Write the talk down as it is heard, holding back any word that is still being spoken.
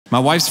My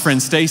wife's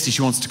friend Stacy,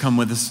 she wants to come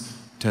with us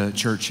to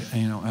church,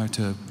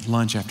 to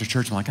lunch after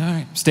church. I'm like, all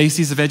right.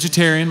 Stacy's a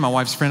vegetarian, my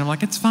wife's friend. I'm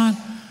like, it's fine.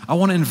 I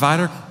want to invite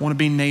her, I want to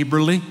be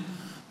neighborly.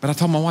 But I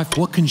told my wife,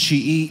 what can she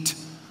eat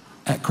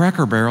at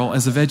Cracker Barrel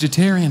as a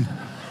vegetarian?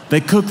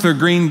 They cook their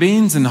green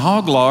beans in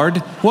hog lard.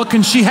 What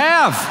can she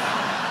have?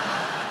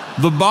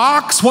 The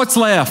box, what's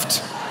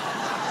left?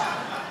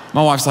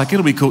 My wife's like,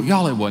 it'll be cool.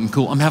 Y'all, it wasn't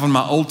cool. I'm having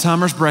my old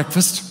timer's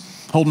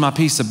breakfast, holding my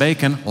piece of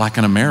bacon like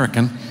an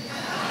American.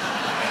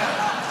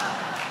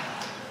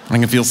 I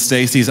can feel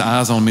Stacy's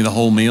eyes on me the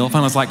whole meal.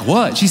 Finally, I was like,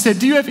 what? She said,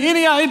 do you have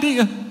any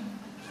idea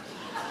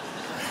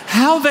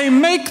how they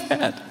make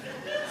that?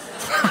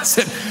 I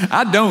said,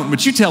 I don't,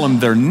 but you tell them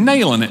they're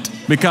nailing it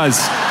because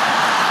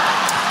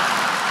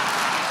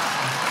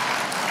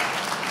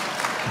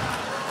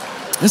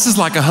this is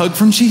like a hug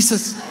from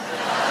Jesus.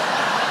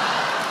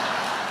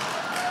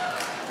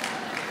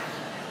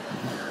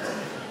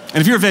 And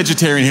if you're a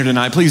vegetarian here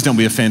tonight, please don't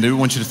be offended. We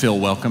want you to feel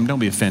welcome. Don't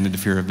be offended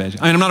if you're a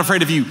vegetarian. I mean, I'm not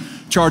afraid of you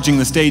charging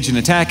the stage and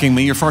attacking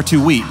me. You're far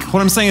too weak.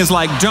 What I'm saying is,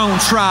 like, don't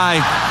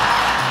try.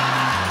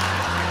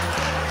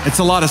 It's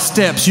a lot of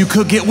steps. You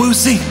could get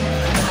woozy.